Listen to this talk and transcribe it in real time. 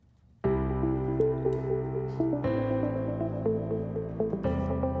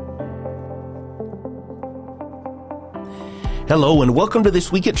Hello and welcome to This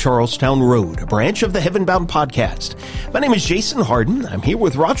Week at Charlestown Road, a branch of the Heaven Bound podcast. My name is Jason Harden. I'm here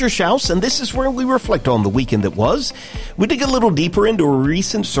with Roger Schaus, and this is where we reflect on the weekend that was. We dig a little deeper into a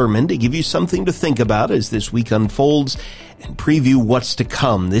recent sermon to give you something to think about as this week unfolds and preview what's to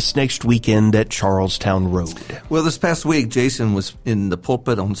come this next weekend at Charlestown Road. Well, this past week, Jason was in the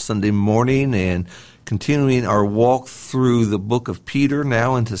pulpit on Sunday morning and continuing our walk through the book of Peter,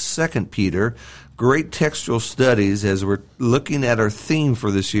 now into 2 Peter. Great textual studies as we're looking at our theme for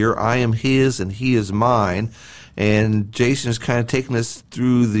this year, I am his and he is mine. And Jason's kind of taking us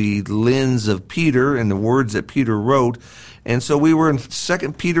through the lens of Peter and the words that Peter wrote. And so we were in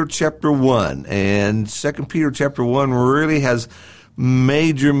 2 Peter chapter 1. And 2 Peter chapter 1 really has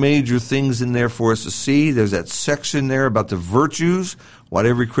major things in there for us to see. There's that section there about the virtues, what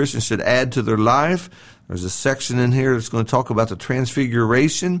every Christian should add to their life. There's a section in here that's going to talk about the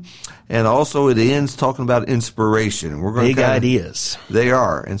transfiguration, and also it ends talking about inspiration. We're going Big ideas. They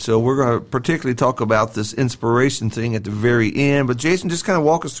are. And so we're going to particularly talk about this inspiration thing at the very end. But Jason, just kind of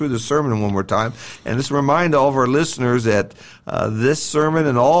walk us through the sermon one more time, and just remind all of our listeners that this sermon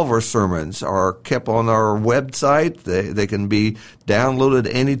and all of our sermons are kept on our website. They can be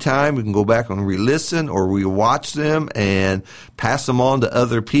downloaded anytime. We can go back and re-listen or re-watch them and pass them on to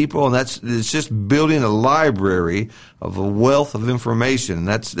other people. And it's just building a library of a wealth of information. And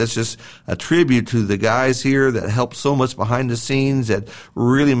that's just a tribute to the guys here that help so much behind the scenes that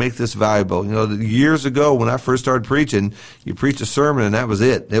really make this valuable. You know, years ago when I first started preaching, you preach a sermon and that was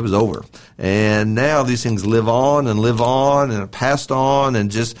it. It was over. And now these things live on and are passed on,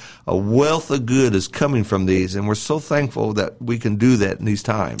 and just a wealth of good is coming from these. And we're so thankful that we can do that in these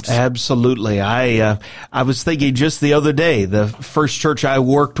times. Absolutely. I was thinking just the other day, the first church I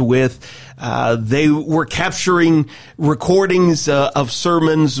worked with, they were capturing recordings of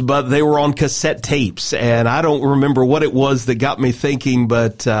sermons, but they were on cassette tapes. And I don't remember what it was that got me thinking,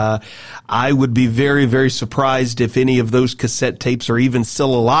 but I would be very surprised if any of those cassette tapes are even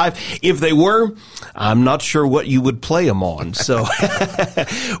still alive. If they were, I'm not sure what you would play them on. So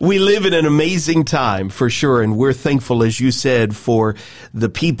we live in an amazing time for sure. And we're thankful, as you said, for the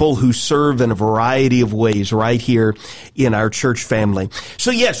people who serve in a variety of ways right here in our church family.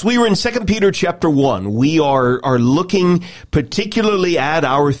 So yes, we were in 2 Peter chapter 1. We are looking particularly at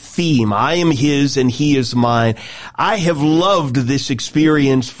our theme, I am his and he is mine. I have loved this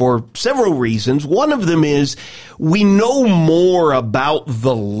experience for several reasons. One of them is we know more about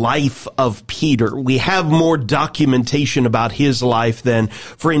the life of Peter. We have more documentation about his life than,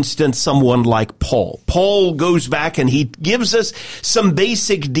 for instance, someone like Paul. Paul goes back and he gives us some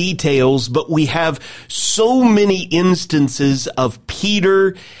basic details, but we have so many instances of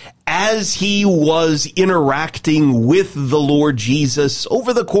Peter as he was interacting with the Lord Jesus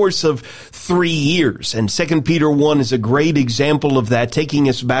over the course of 3 years. And 2 Peter 1 is a great example of that, taking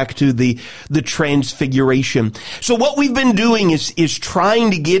us back to the transfiguration. So what we've been doing is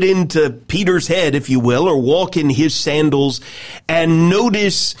trying to get into Peter's head, if you will, or walk in his sandals and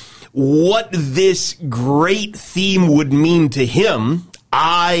notice what this great theme would mean to him.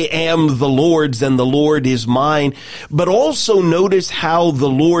 I am the Lord's and the Lord is mine. But also notice how the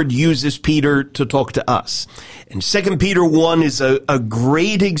Lord uses Peter to talk to us. And 2 Peter 1 is a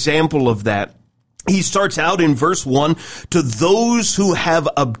great example of that. He starts out in verse 1, to those who have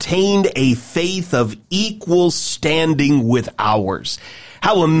obtained a faith of equal standing with ours.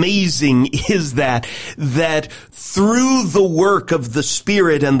 How amazing is that through the work of the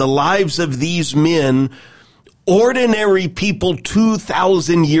Spirit and the lives of these men, ordinary people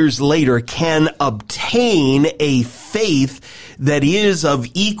 2,000 years later can obtain a faith that is of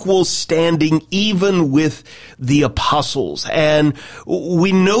equal standing even with the apostles. And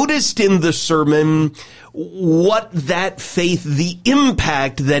we noticed in the sermon what that faith, the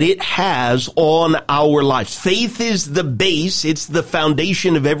impact that it has on our lives. Faith is the base. It's the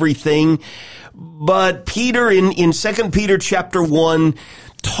foundation of everything. But Peter in 2 Peter chapter 1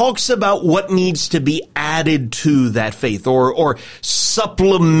 talks about what needs to be added to that faith or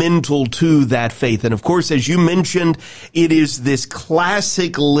supplemental to that faith. And of course, as you mentioned, it is this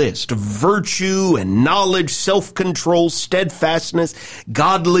classic list: virtue and knowledge, self-control, steadfastness,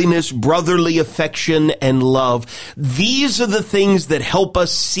 godliness, brotherly affection, and love. These are the things that help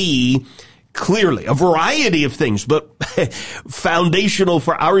us see clearly a variety of things, but foundational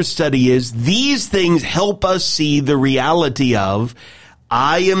for our study is these things help us see the reality of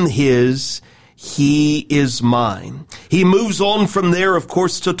I am his, he is mine. He moves on from there, of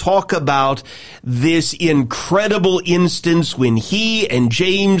course, to talk about this incredible instance when he and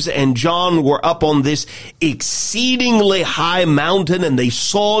James and John were up on this exceedingly high mountain and they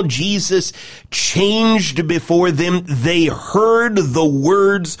saw Jesus changed before them. They heard the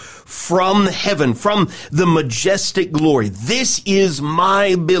words from heaven, from the majestic glory. This is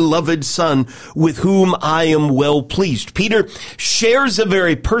my beloved Son with whom I am well pleased. Peter shares a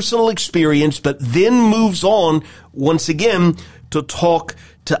very personal experience, but then moves on once again to talk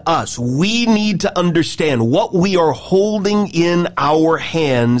to us. We need to understand what we are holding in our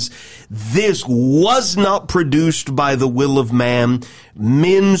hands. This was not produced by the will of man.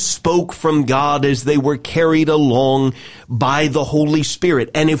 Men spoke from God as they were carried along by the Holy Spirit.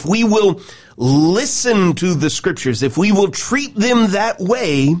 And if we will listen to the scriptures, if we will treat them that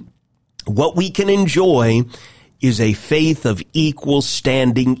way, what we can enjoy is a faith of equal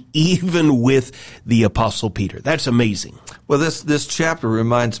standing, even with the Apostle Peter. That's amazing. Well, this chapter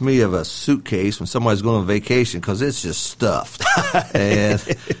reminds me of a suitcase when somebody's going on vacation because it's just stuffed. And,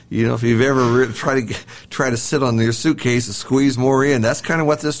 you know, if you've ever try to sit on your suitcase and squeeze more in, that's kind of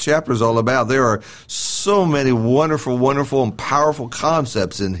what this chapter is all about. There are so many wonderful, wonderful, and powerful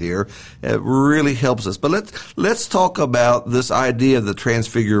concepts in here. It really helps us. But let's talk about this idea of the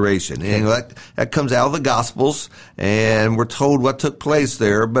transfiguration. And that comes out of the Gospels, and we're told what took place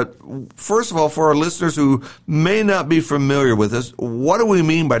there. But first of all, for our listeners who may not be familiar with this, what do we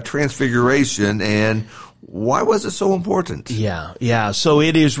mean by transfiguration, and why was it so important? Yeah. So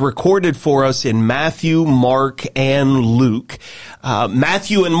it is recorded for us in Matthew, Mark, and Luke.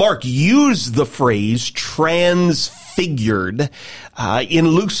 Matthew and Mark use the phrase transfigured. In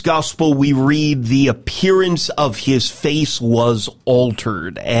Luke's gospel, we read the appearance of his face was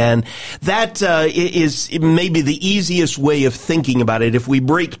altered. And that is maybe the easiest way of thinking about it. If we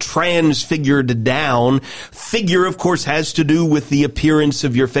break transfigured down, figure, of course, has to do with the appearance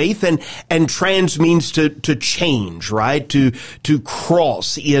of your faith. And trans means to change, right? To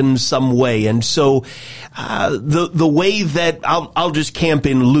cross in some way. And so, the way that I'll just camp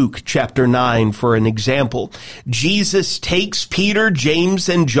in Luke chapter 9 for an example. Jesus takes Peter, James,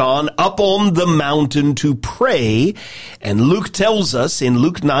 and John up on the mountain to pray. And Luke tells us in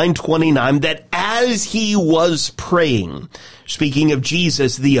Luke 9:29 that as he was praying, speaking of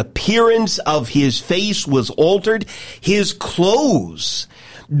Jesus, the appearance of his face was altered. His clothes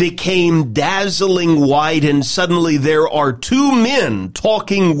became dazzling white, and suddenly there are two men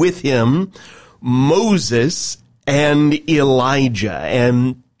talking with him, Moses and Elijah.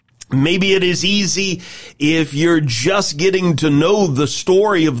 And maybe it is easy if you're just getting to know the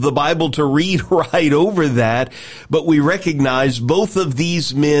story of the Bible to read right over that, but we recognize both of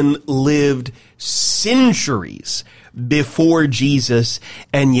these men lived centuries before Jesus,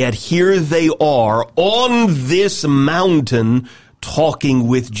 and yet here they are on this mountain talking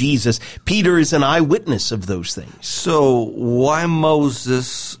with Jesus. Peter is an eyewitness of those things. So why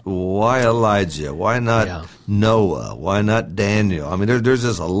Moses? Why Elijah? Why not Noah? Why not Daniel? I mean, there's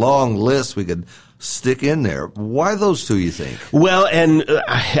just a long list we could stick in there. Why those two, you think? Well, and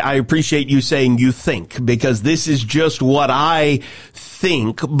I appreciate you saying you think, because this is just what I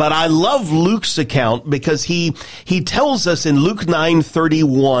think, but I love Luke's account because he tells us in Luke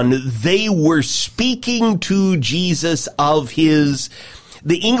 9:31, they were speaking to Jesus of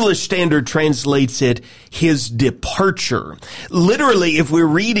the English Standard translates it, his departure. Literally, if we're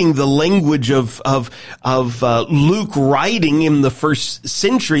reading the language of Luke writing in the first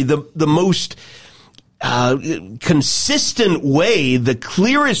century, the most consistent way, the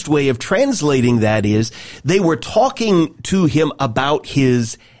clearest way of translating that is they were talking to him about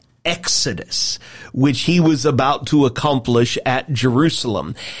his exodus, which he was about to accomplish at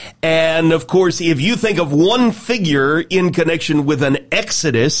Jerusalem. And of course, if you think of one figure in connection with an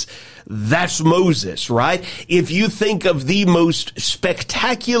exodus, that's Moses, right? If you think of the most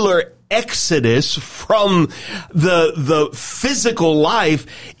spectacular exodus from the physical life,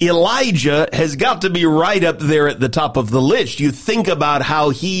 Elijah has got to be right up there at the top of the list. You think about how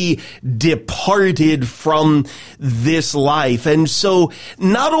he departed from this life. And so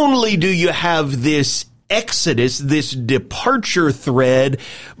not only do you have this exodus, this departure thread,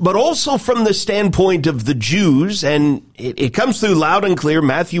 but also from the standpoint of the Jews, and it comes through loud and clear,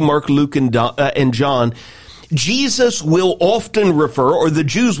 Matthew, Mark, Luke, and John, Jesus will often refer, or the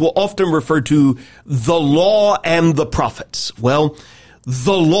Jews will often refer to the law and the prophets. Well,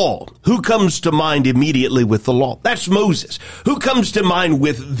 the law. Who comes to mind immediately with the law? That's Moses. Who comes to mind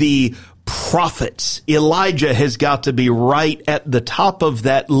with the prophets. Elijah has got to be right at the top of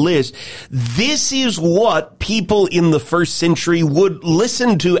that list. This is what people in the first century would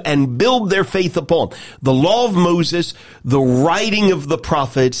listen to and build their faith upon. The law of Moses, the writing of the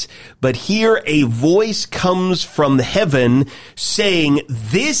prophets, but here a voice comes from heaven saying,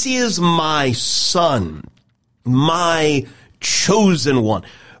 "This is my son, my chosen one."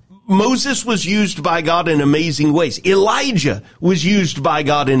 Moses was used by God in amazing ways. Elijah was used by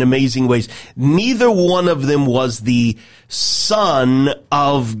God in amazing ways. Neither one of them was the Son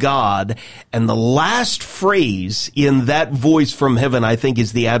of God. And the last phrase in that voice from heaven, I think,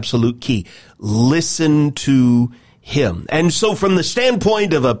 is the absolute key. Listen to him. And so from the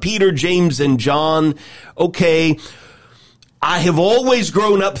standpoint of a Peter, James, and John, okay, I have always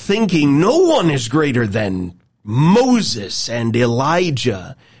grown up thinking no one is greater than Moses and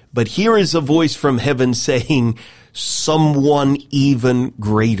Elijah. But here is a voice from heaven saying, someone even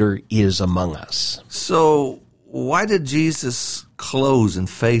greater is among us. So why did Jesus' clothes and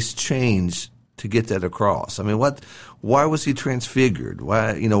face change to get that across? I mean, why was he transfigured?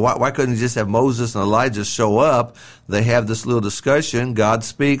 Why couldn't he just have Moses and Elijah show up? They have this little discussion, God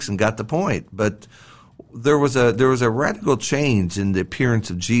speaks and got the point. But there was a radical change in the appearance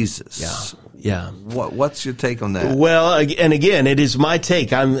of Jesus. Yeah. What's your take on that? Well, and again, it is my take.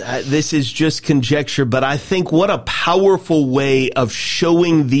 This is just conjecture, but I think what a powerful way of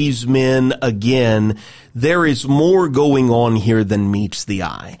showing these men again, there is more going on here than meets the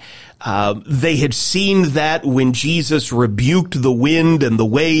eye. They had seen that when Jesus rebuked the wind and the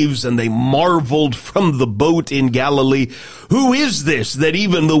waves, and they marveled from the boat in Galilee, who is this that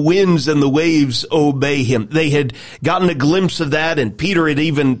even the winds and the waves obey him? They had gotten a glimpse of that, and Peter had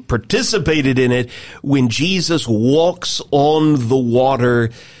even participated in it when Jesus walks on the water.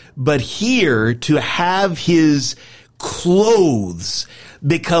 But here, to have his clothes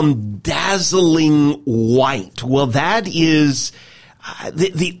become dazzling white, well, that is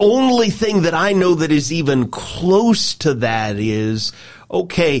the only thing that I know that is even close to that is,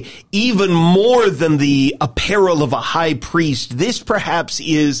 okay, even more than the apparel of a high priest, this perhaps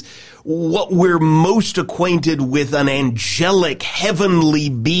is what we're most acquainted with an angelic heavenly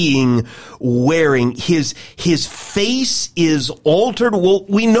being wearing. His face is altered. Well,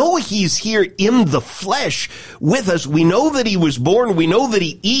 we know he's here in the flesh with us. We know that he was born. We know that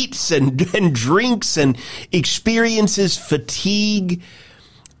he eats and drinks and experiences fatigue.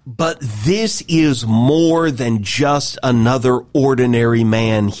 But this is more than just another ordinary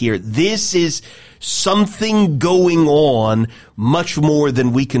man here. This is something going on much more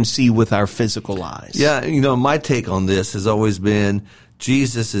than we can see with our physical eyes. Yeah, my take on this has always been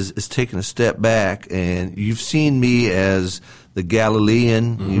Jesus is taking a step back, and you've seen me as the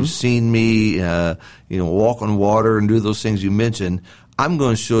Galilean. Mm-hmm. You've seen me, walk on water and do those things you mentioned. I'm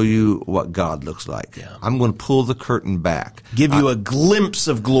going to show you what God looks like. Yeah. I'm going to pull the curtain back. Give you a glimpse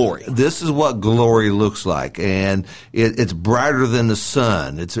of glory. This is what glory looks like, and it's brighter than the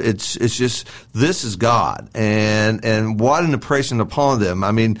sun. It's just, this is God, and what an impression upon them.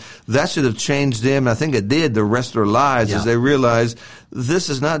 I mean, that should have changed them. I think it did the rest of their lives as they realized this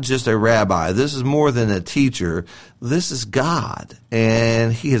is not just a rabbi. This is more than a teacher. This is God,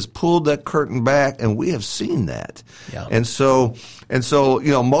 and he has pulled that curtain back, and we have seen that. Yeah. And so,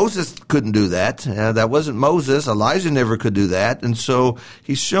 Moses couldn't do that. That wasn't Moses. Elijah never could do that. And so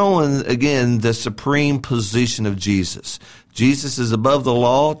he's showing, again, the supreme position of Jesus. Jesus is above the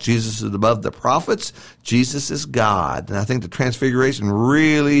law. Jesus is above the prophets. Jesus is God. And I think the Transfiguration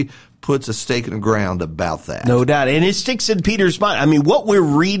really puts a stake in the ground about that. No doubt. And it sticks in Peter's mind. I mean, what we're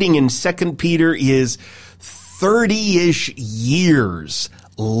reading in 2 Peter is 30-ish years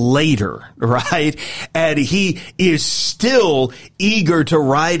later, right? And he is still eager to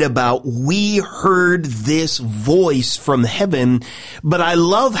write about, we heard this voice from heaven. But I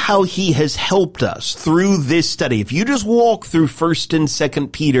love how he has helped us through this study. If you just walk through 1st and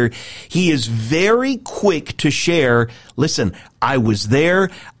 2nd Peter, he is very quick to share, listen, I was there,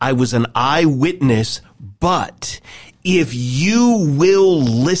 I was an eyewitness, but if you will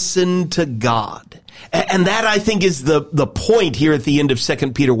listen to God, and that, I think, is the point here at the end of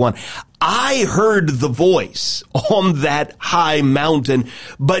 2 Peter 1. I heard the voice on that high mountain,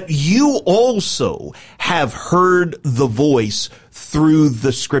 but you also have heard the voice through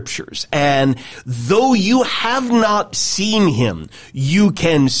the scriptures. And though you have not seen him, you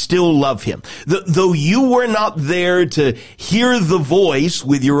can still love him. Though you were not there to hear the voice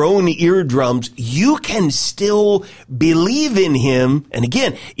with your own eardrums, you can still believe in him. And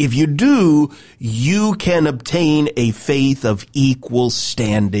again, if you do, you can obtain a faith of equal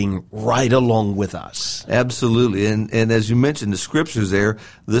standing right along with us. Absolutely. And as you mentioned, the scriptures there,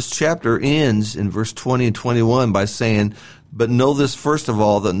 this chapter ends in verse 20 and 21 by saying, "But know this first of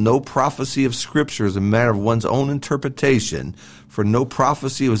all, that no prophecy of Scripture is a matter of one's own interpretation, for no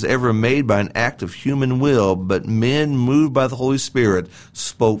prophecy was ever made by an act of human will, but men moved by the Holy Spirit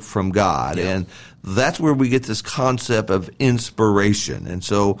spoke from God." Yeah. And that's where we get this concept of inspiration. And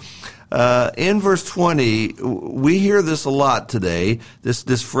so in verse 20, we hear this a lot today,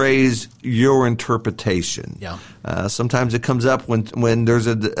 this phrase, your interpretation. Yeah. Sometimes it comes up when there's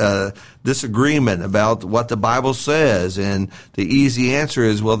a disagreement about what the Bible says, and the easy answer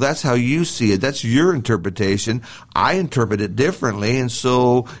is, well, that's how you see it. That's your interpretation. I interpret it differently, and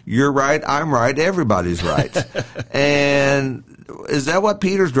so you're right, I'm right, everybody's right. And is that what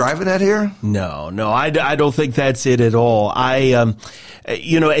Peter's driving at here? No, I don't think that's it at all.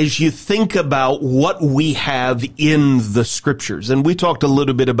 As you think about what we have in the scriptures, and we talked a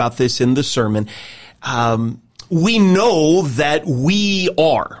little bit about this in the sermon, we know that we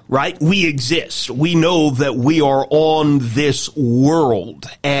are, right? We exist. We know that we are on this world,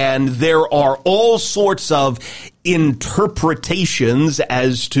 and there are all sorts of interpretations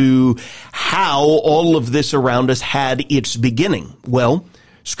as to how all of this around us had its beginning. Well,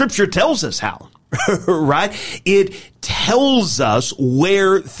 Scripture tells us how. Right? It tells us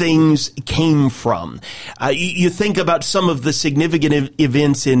where things came from. You think about some of the significant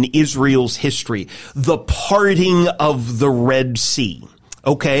events in Israel's history. The parting of the Red Sea.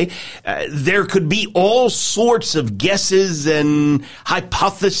 Okay, there could be all sorts of guesses and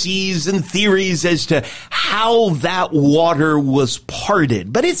hypotheses and theories as to how that water was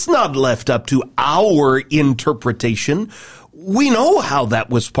parted, but it's not left up to our interpretation. We know how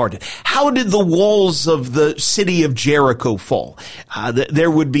that was parted. How did the walls of the city of Jericho fall? There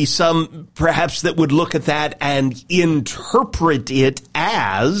would be some, perhaps, that would look at that and interpret it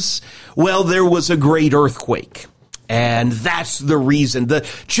as, well, there was a great earthquake. And that's the reason. The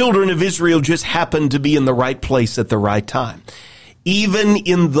children of Israel just happened to be in the right place at the right time. Even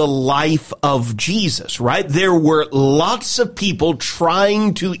in the life of Jesus, right? There were lots of people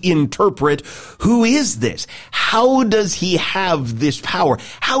trying to interpret, who is this? How does he have this power?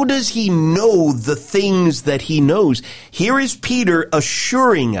 How does he know the things that he knows? Here is Peter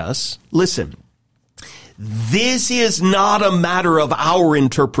assuring us, listen, this is not a matter of our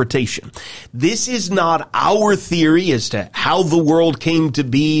interpretation. This is not our theory as to how the world came to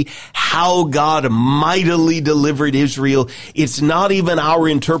be, how God mightily delivered Israel. It's not even our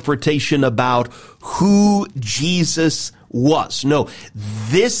interpretation about who Jesus was. No,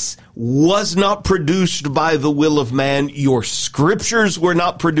 this was not produced by the will of man. Your scriptures were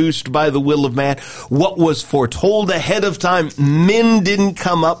not produced by the will of man. What was foretold ahead of time, men didn't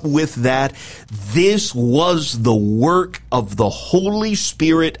come up with that. This was the work of the Holy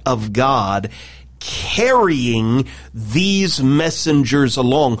Spirit of God carrying these messengers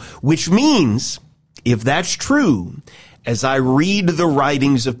along, which means, if that's true, as I read the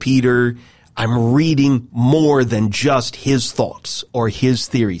writings of Peter, I'm reading more than just his thoughts or his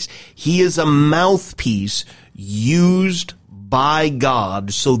theories. He is a mouthpiece used by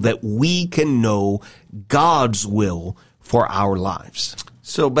God so that we can know God's will for our lives.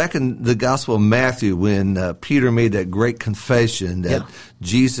 So back in the Gospel of Matthew, when Peter made that great confession that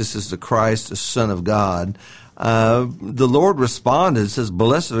Jesus is the Christ, the Son of God, the Lord responded and says,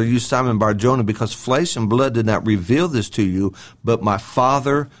 "Blessed are you, Simon Bar-Jonah, because flesh and blood did not reveal this to you, but my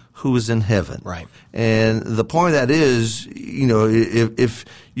Father who is in heaven." Right. And the point of that is, if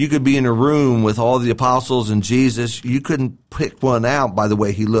you could be in a room with all the apostles and Jesus, you couldn't pick one out by the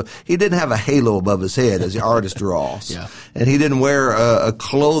way he looked. He didn't have a halo above his head as the artist draws. Yeah. And he didn't wear a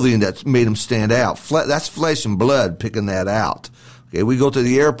clothing that made him stand out. That's flesh and blood picking that out. Okay, we go to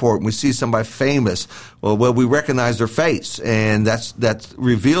the airport and we see somebody famous. Well, we recognize their face, and that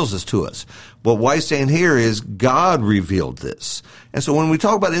reveals this to us. But what he's saying here is God revealed this. And so when we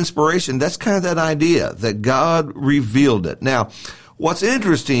talk about inspiration, that's kind of that idea, that God revealed it. Now, what's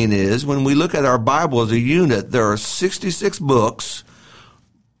interesting is when we look at our Bible as a unit, there are 66 books,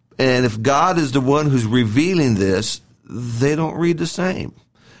 and if God is the one who's revealing this, they don't read the same.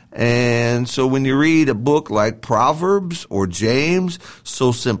 And so when you read a book like Proverbs or James,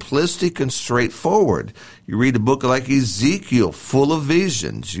 so simplistic and straightforward. You read a book like Ezekiel, full of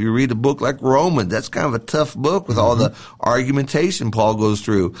visions. You read a book like Romans, that's kind of a tough book with all the argumentation Paul goes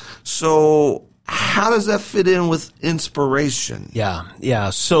through. So how does that fit in with inspiration? Yeah.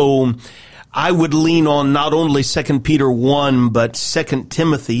 So I would lean on not only 2 Peter 1, but 2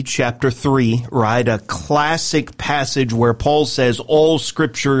 Timothy chapter 3, right? A classic passage where Paul says all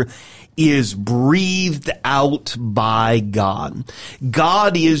scripture is breathed out by God.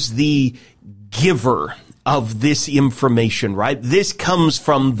 God is the giver of this information, right? This comes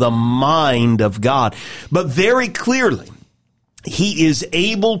from the mind of God. But very clearly, he is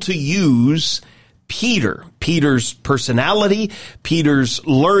able to use Peter's personality, Peter's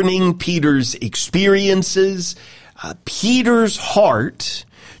learning, Peter's experiences, Peter's heart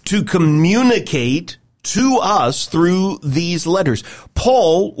to communicate to us through these letters.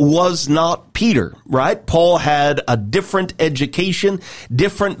 Paul was not Peter, right? Paul had a different education,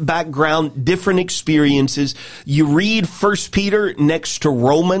 different background, different experiences. You read 1 Peter next to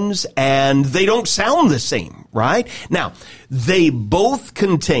Romans and they don't sound the same, right? Now, they both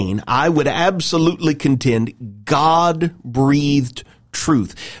contain, I would absolutely contend, God-breathed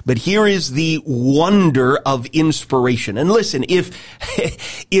truth. But here is the wonder of inspiration. And listen, if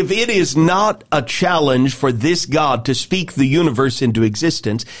it is not a challenge for this God to speak the universe into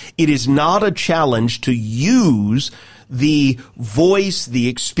existence, it is not a challenge to use the voice, the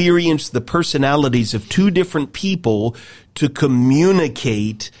experience, the personalities of two different people to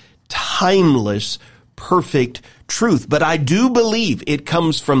communicate timeless, perfect truth. But I do believe it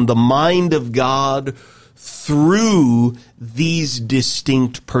comes from the mind of God through these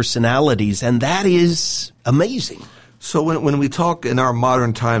distinct personalities, and that is amazing. So when we talk in our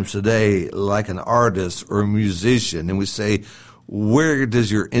modern times today, like an artist or a musician, and we say, where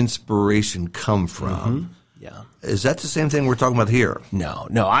does your inspiration come from? Yeah. Is that the same thing we're talking about here? No,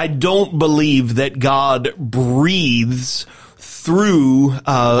 I don't believe that God breathes through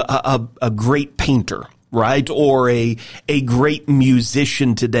a great painter, right? Or a great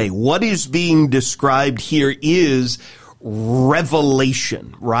musician today. What is being described here is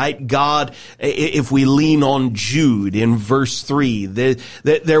revelation, right? God, if we lean on Jude in verse 3,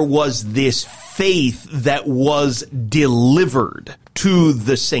 there was this faith that was delivered to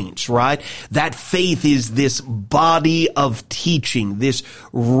the saints, right? That faith is this body of teaching, this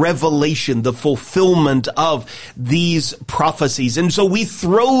revelation, the fulfillment of these prophecies. And so we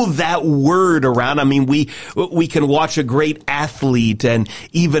throw that word around. I mean, we can watch a great athlete, and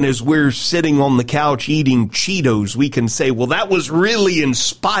even as we're sitting on the couch eating Cheetos, we can say, well, that was really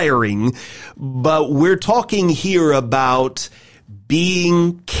inspiring. But we're talking here about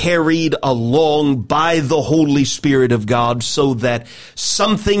being carried along by the Holy Spirit of God so that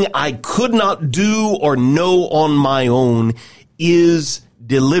something I could not do or know on my own is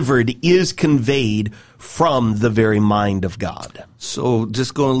delivered, is conveyed from the very mind of God. So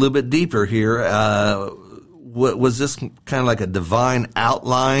just going a little bit deeper here, was this kind of like a divine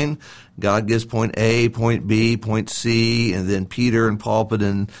outline? God gives point A, point B, point C, and then Peter and Paul put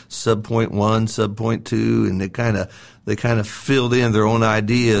in sub-point 1, sub-point 2, and they kind of filled in their own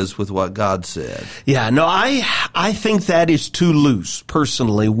ideas with what God said. Yeah, no, I think that is too loose,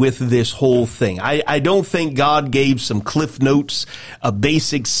 personally, with this whole thing. I don't think God gave some cliff notes, a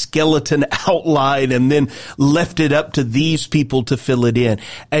basic skeleton outline, and then left it up to these people to fill it in.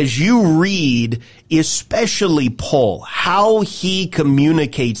 As you read, especially Paul, how he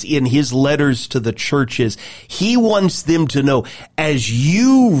communicates in his letters to the churches, he wants them to know, as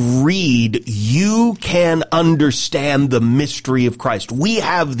you read, you can understand the mystery of Christ. We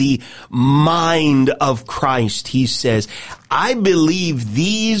have the mind of Christ, he says. I believe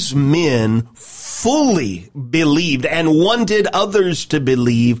these men fully believed and wanted others to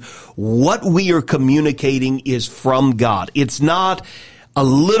believe what we are communicating is from God. It's not a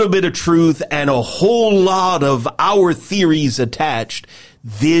little bit of truth and a whole lot of our theories attached.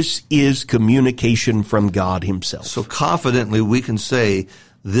 This is communication from God himself. So confidently we can say,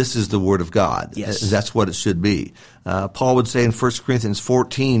 this is the Word of God. Yes. That's what it should be. Paul would say in 1 Corinthians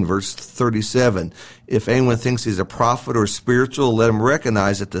 14, verse 37, if anyone thinks he's a prophet or spiritual, let him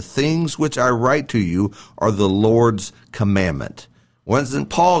recognize that the things which I write to you are the Lord's commandment. It wasn't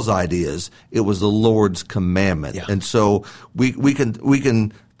Paul's ideas, it was the Lord's commandment. Yeah. And so we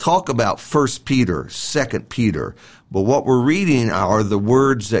can talk about 1 Peter, 2 Peter, But what we're reading are the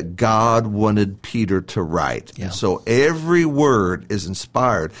words that God wanted Peter to write. Yeah. And so every word is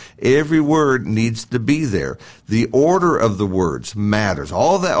inspired. Every word needs to be there. The order of the words matters.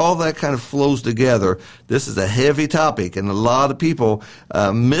 All that kind of flows together. This is a heavy topic, and a lot of people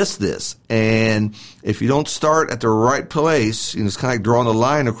miss this. And if you don't start at the right place, it's kind of like drawing a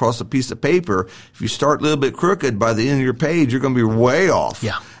line across a piece of paper. If you start a little bit crooked, by the end of your page, you're going to be way off.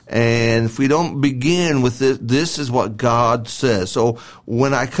 Yeah. And if we don't begin with this is what God says. So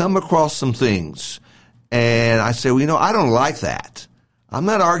when I come across some things and I say, well, I don't like that. I'm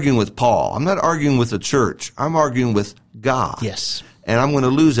not arguing with Paul. I'm not arguing with the church. I'm arguing with God. Yes. And I'm going to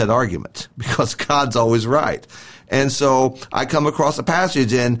lose that argument because God's always right. And so I come across a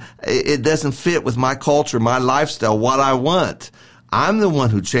passage and it doesn't fit with my culture, my lifestyle, what I want. I'm the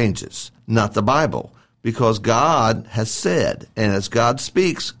one who changes, not the Bible. Because God has said, and as God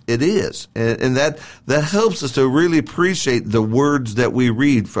speaks, it is. And that helps us to really appreciate the words that we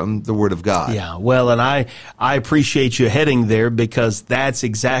read from the Word of God. Yeah, well, and I appreciate you heading there because that's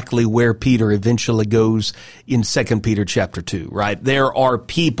exactly where Peter eventually goes in 2 Peter chapter 2, right? There are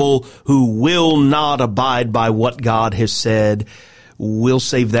people who will not abide by what God has said. We'll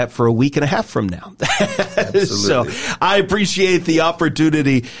save that for a week and a half from now. So I appreciate the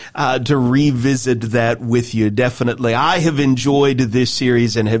opportunity to revisit that with you. Definitely. I have enjoyed this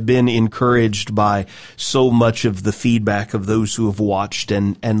series and have been encouraged by so much of the feedback of those who have watched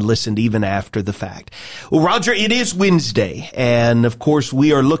and listened even after the fact. Well, Roger, it is Wednesday. And of course,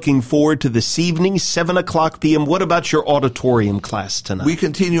 we are looking forward to this evening, 7:00 p.m. What about your auditorium class tonight? We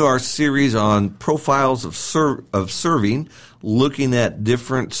continue our series on profiles of serving, looking at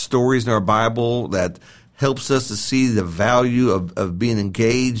different stories in our Bible that helps us to see the value of being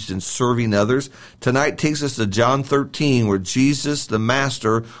engaged and serving others. Tonight takes us to John 13, where Jesus, the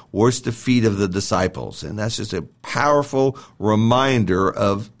Master, washed the feet of the disciples. And that's just a powerful reminder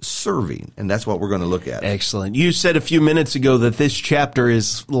of serving. And that's what we're going to look at. Excellent. You said a few minutes ago that this chapter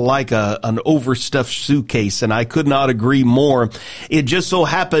is like an overstuffed suitcase, and I could not agree more. It just so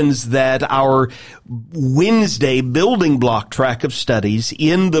happens that our Wednesday building block track of studies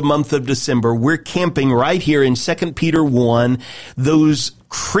in the month of December, we're camping right here in 2 Peter 1, those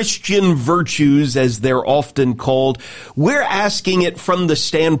Christian virtues, as they're often called. We're asking it from the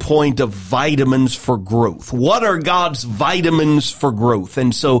standpoint of vitamins for growth. What are God's vitamins for growth?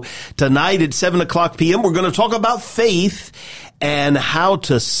 And so tonight at 7:00 p.m., we're going to talk about faith and how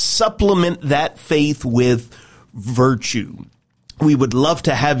to supplement that faith with virtue. We would love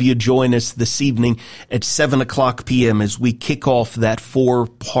to have you join us this evening at 7:00 p.m. as we kick off that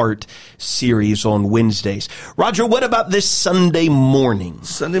 4-part series on Wednesdays. Roger, what about this Sunday morning?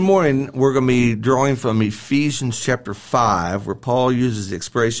 Sunday morning, we're going to be drawing from Ephesians chapter 5, where Paul uses the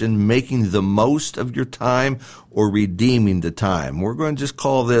expression, making the most of your time or redeeming the time. We're going to just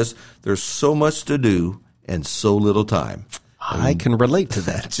call this, there's so much to do and so little time. I can relate to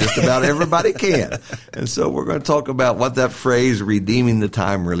that. Just about everybody can. And so we're going to talk about what that phrase, redeeming the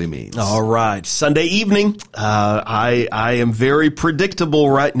time, really means. All right. Sunday evening, I am very predictable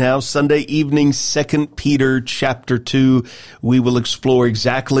right now. Sunday evening, 2 Peter chapter 2. We will explore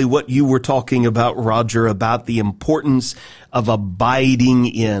exactly what you were talking about, Roger, about the importance of abiding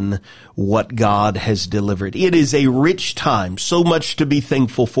in what God has delivered. It is a rich time, so much to be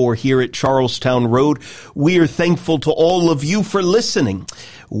thankful for here at Charlestown Road. We are thankful to all of you for listening.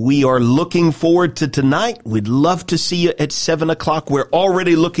 We are looking forward to tonight. We'd love to see you at 7:00. We're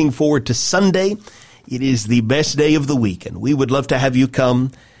already looking forward to Sunday. It is the best day of the week, and we would love to have you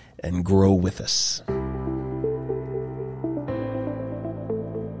come and grow with us.